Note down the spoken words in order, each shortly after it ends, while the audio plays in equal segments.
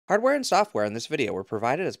Hardware and software in this video were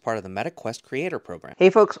provided as part of the MetaQuest Creator Program. Hey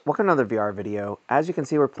folks, welcome to another VR video. As you can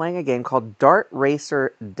see, we're playing a game called Dart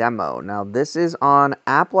Racer Demo. Now this is on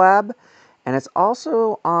App Lab, and it's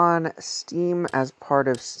also on Steam as part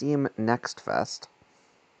of Steam Next Fest.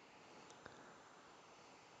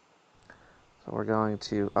 So we're going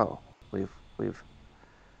to,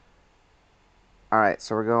 Alright,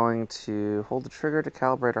 so we're going to hold the trigger to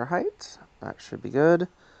calibrate our height. That should be good.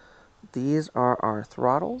 These are our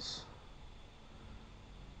throttles.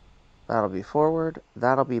 That'll be forward.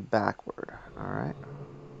 That'll be backward. Alright.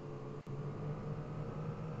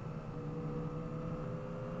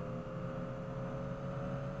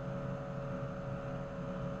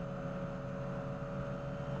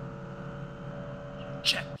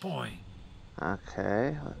 Checkpoint.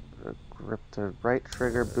 Okay. Grip the right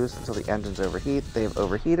trigger, boost until the engines overheat. They've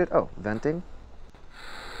overheated. Oh, venting.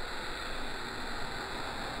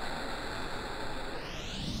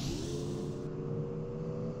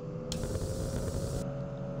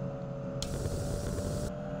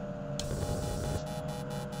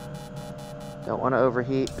 Don't want to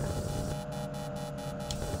overheat.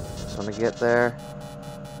 Just want to get there.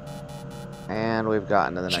 And we've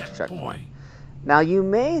gotten to the next checkpoint. Now you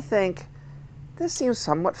may think, this seems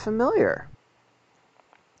somewhat familiar.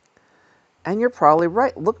 And you're probably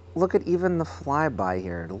right. Look at even the flyby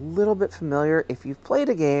here. A little bit familiar if you've played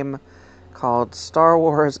a game called Star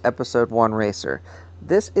Wars Episode 1 Racer.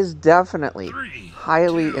 This is definitely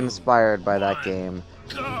highly inspired by that game.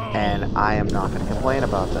 And I am not going to complain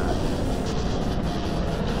about that.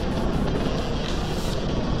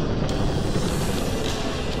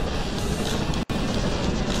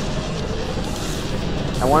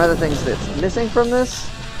 And one of the things that's missing from this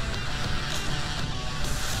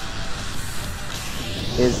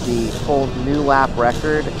is the whole new lap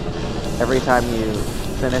record every time you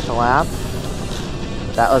finish a lap.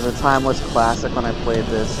 That was a timeless classic when I played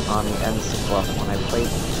this on the when I played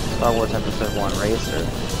Star Wars Episode 1 Racer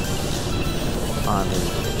on the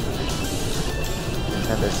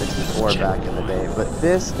Nintendo 64 back in the day. But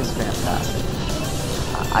this is fantastic.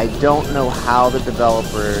 I don't know how the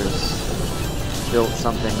developers built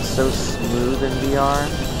something so smooth in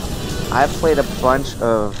VR. I've played a bunch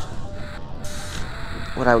of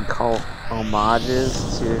what I would call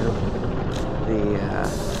homages to the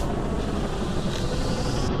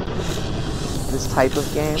this type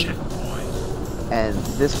of game, and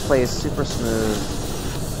this plays super smooth.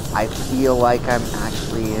 I feel like I'm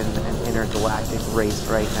actually in an intergalactic race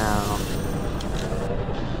right now.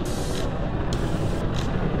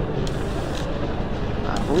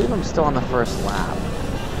 I believe I'm still on the first lap.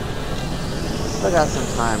 Still got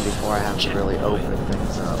some time before I have to really open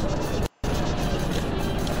things up.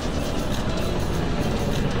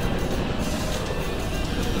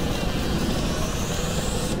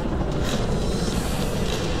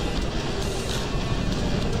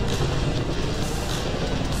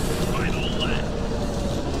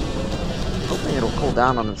 Hoping it'll cool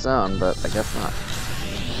down on its own, but I guess not.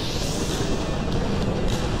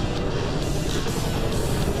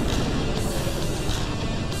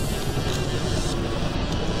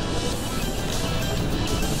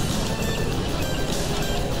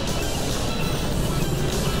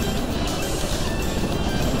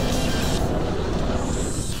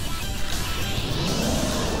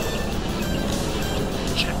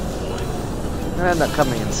 I'm gonna end up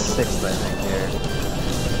coming in 6th, I think, here.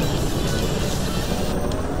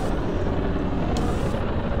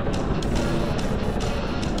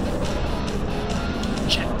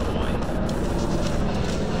 Checkpoint.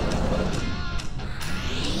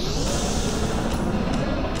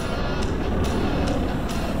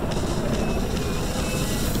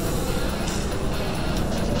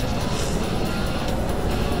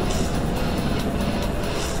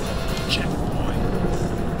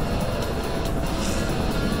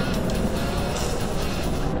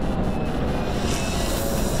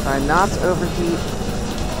 Try not to overheat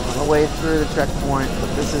on the way through the checkpoint,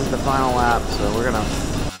 but this is the final lap, so we're gonna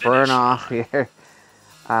burn off here.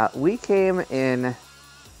 We came in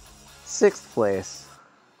 6th place.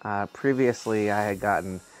 Previously, I had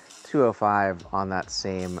gotten 205 on that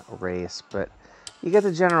same race, but you get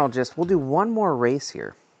the general gist. We'll do one more race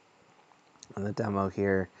here on the demo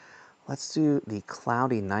here. Let's do the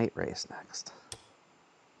Cloudy Night race next.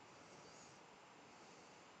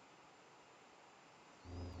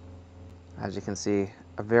 As you can see,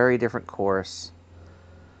 a very different course.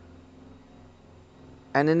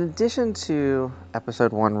 And in addition to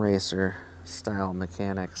Episode 1 Racer style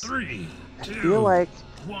mechanics, I feel like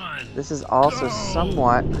this is also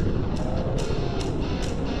somewhat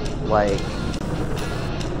like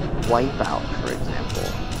Wipeout, for example.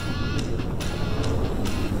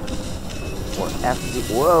 Or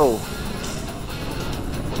Whoa!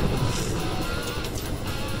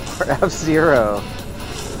 Or F-Zero.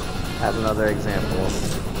 As another example.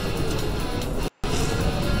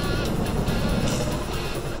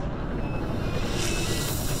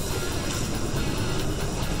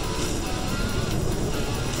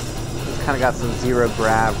 It's kind of got some zero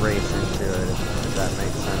grav racing to it, if that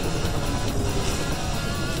makes sense.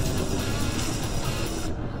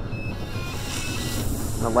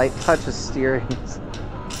 The light touch of steering is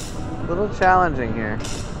a little challenging here.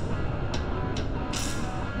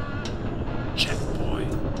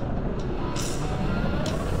 Checkpoint.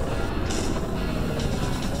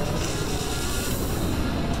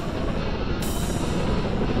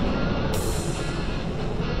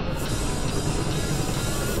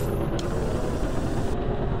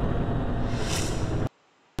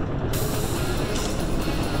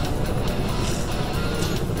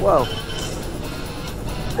 Whoa.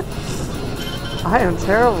 I am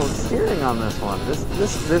terrible at steering on this one.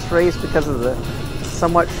 This race, because of the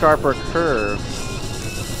somewhat sharper curve,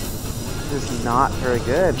 is not very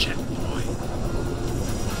good. Checkpoint.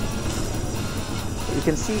 You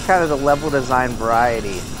can see kind of the level design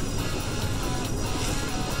variety.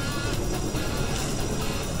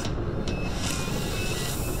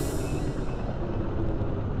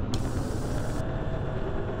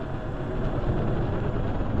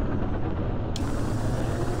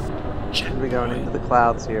 We're going into the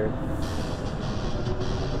clouds here.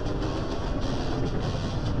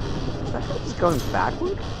 Was that guy just going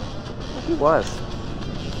backward? I think he was.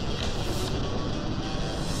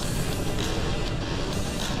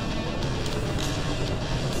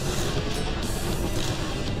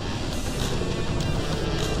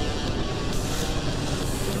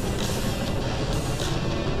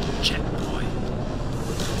 Checkpoint.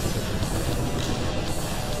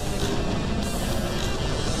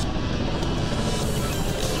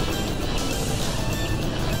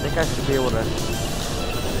 I think I should be able to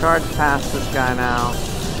charge past this guy now.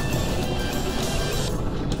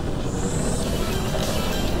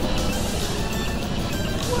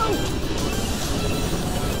 Whoa!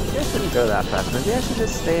 Maybe I shouldn't go that fast. Maybe I should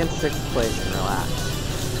just stay in 6th place and relax.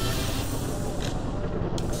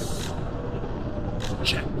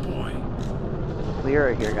 Checkpoint.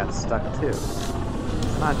 Lyra here got stuck too.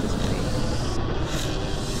 It's not just me.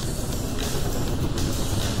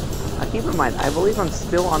 Keep in mind, I believe I'm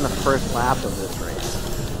still on the first lap of this race.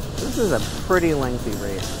 This is a pretty lengthy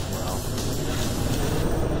race as well.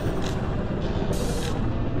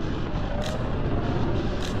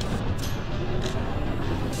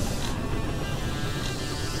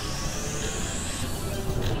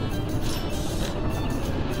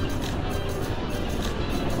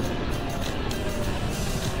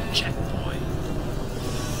 Checkpoint.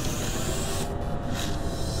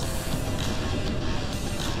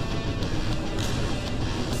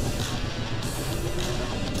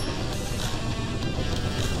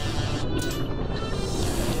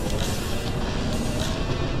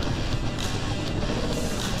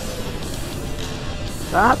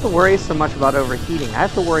 So I don't have to worry so much about overheating. I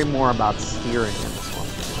have to worry more about steering in this one.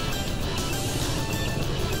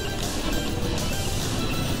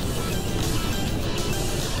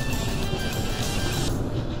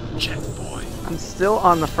 Checkpoint. I'm still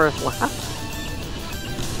on the first lap.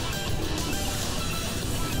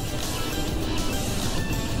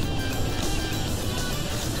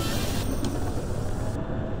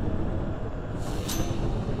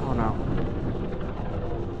 Oh no.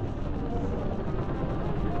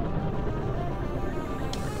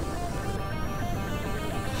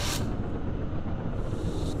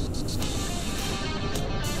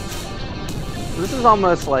 This is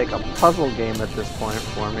almost like a puzzle game at this point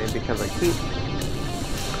for me because I keep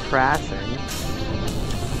crashing.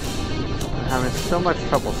 I'm having so much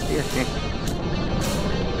trouble steering.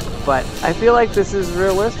 But I feel like this is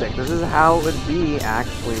realistic. This is how it would be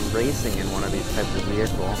actually racing in one of these types of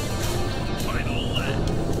vehicles. Final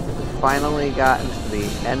lap. Finally gotten to the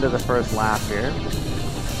end of the first lap here.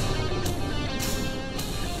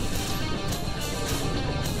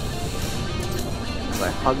 As I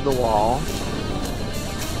hug the wall.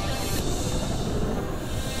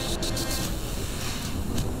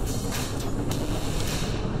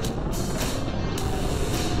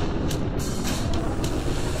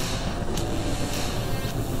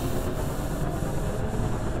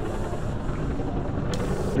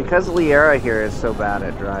 Because Lyra here is so bad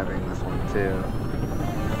at driving this one too,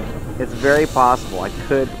 it's very possible I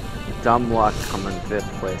could, dumb luck, come in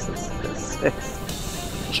 5th place instead of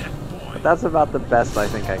 6th. Checkpoint. But that's about the best I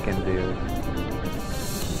think I can do.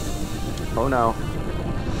 Oh no.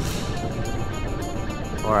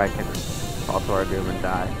 Or I can fall to our doom and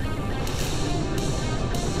die.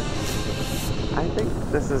 I think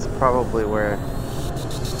this is probably where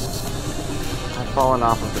I've fallen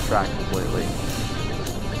off of the track completely.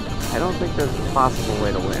 I don't think there's a possible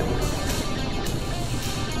way to win.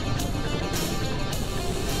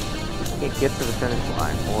 Can't get to the finish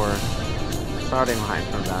line or starting line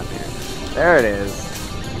from down here. There it is.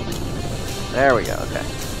 There we go, okay.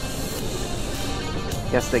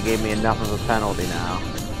 Guess they gave me enough of a penalty now.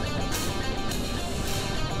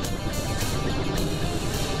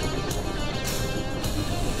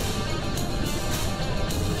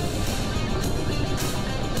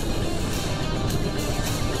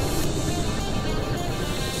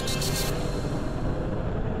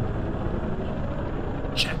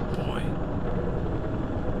 Checkpoint.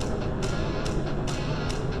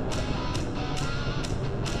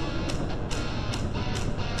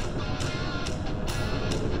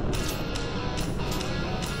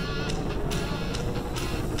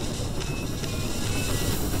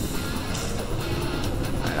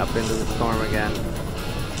 Alright, up into the storm again.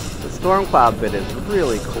 The storm cloud bit is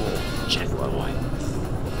really cool. Checkpoint.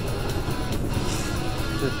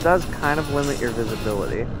 This does kind of limit your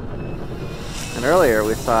visibility. And earlier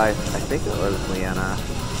we saw, I think it was Leanna,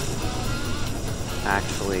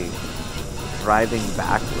 actually driving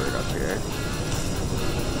backward up here.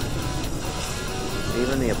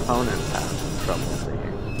 Even the opponents have some trouble seeing.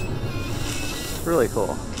 It's really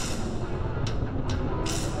cool.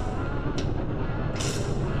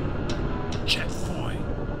 Checkpoint.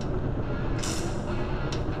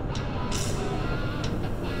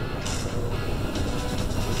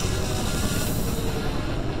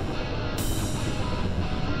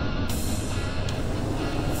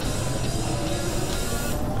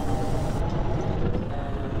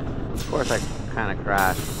 Of course I kind of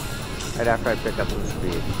crashed right after I picked up some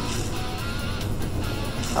speed.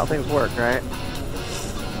 How things work, right?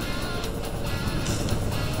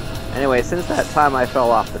 Anyway, since that time I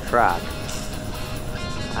fell off the track,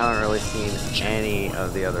 I haven't really seen any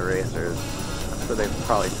of the other racers, so they've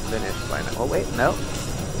probably finished by now. Oh wait, no.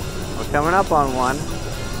 We're coming up on one.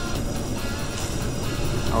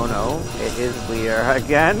 Oh no, it is Liera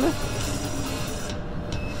again.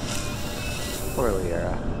 Poor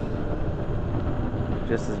Liera.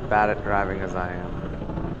 Just as bad at driving as I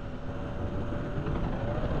am.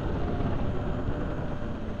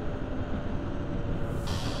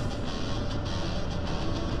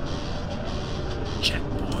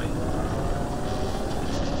 Checkpoint.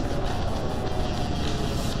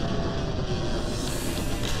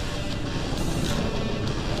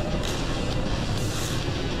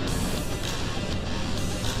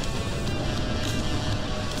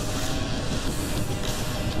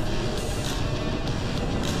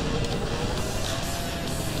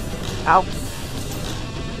 Ow!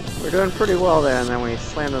 We're doing pretty well there, and then we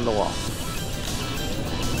slammed in the wall.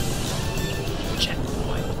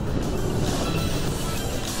 Checkpoint.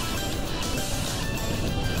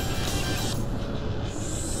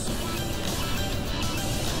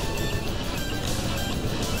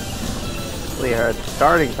 Liera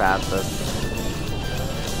darting past us.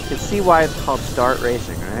 You can see why it's called dart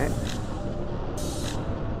racing, right?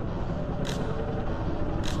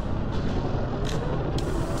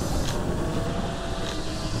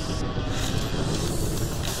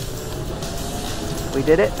 We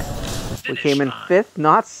did it. We came in 5th,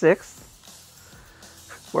 not 6th.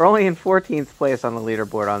 We're only in 14th place on the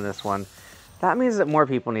leaderboard on this one. That means that more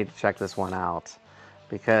people need to check this one out.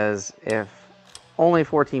 Because if only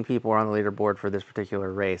 14 people are on the leaderboard for this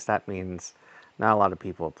particular race, that means not a lot of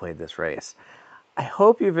people have played this race. I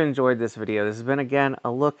hope you've enjoyed this video. This has been, again, a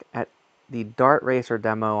look at the Dart Racer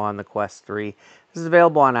demo on the Quest 3. This is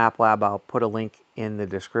available on App Lab. I'll put a link in the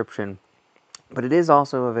description. But it is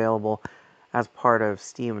also available as part of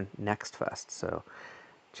Steam Next Fest, so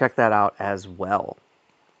check that out as well.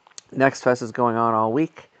 Next Fest is going on all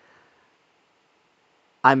week.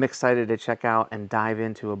 I'm excited to check out and dive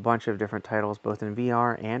into a bunch of different titles, both in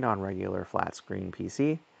VR and on regular flat screen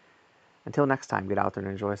PC. Until next time, get out there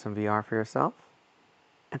and enjoy some VR for yourself,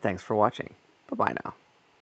 and thanks for watching. Bye-bye now.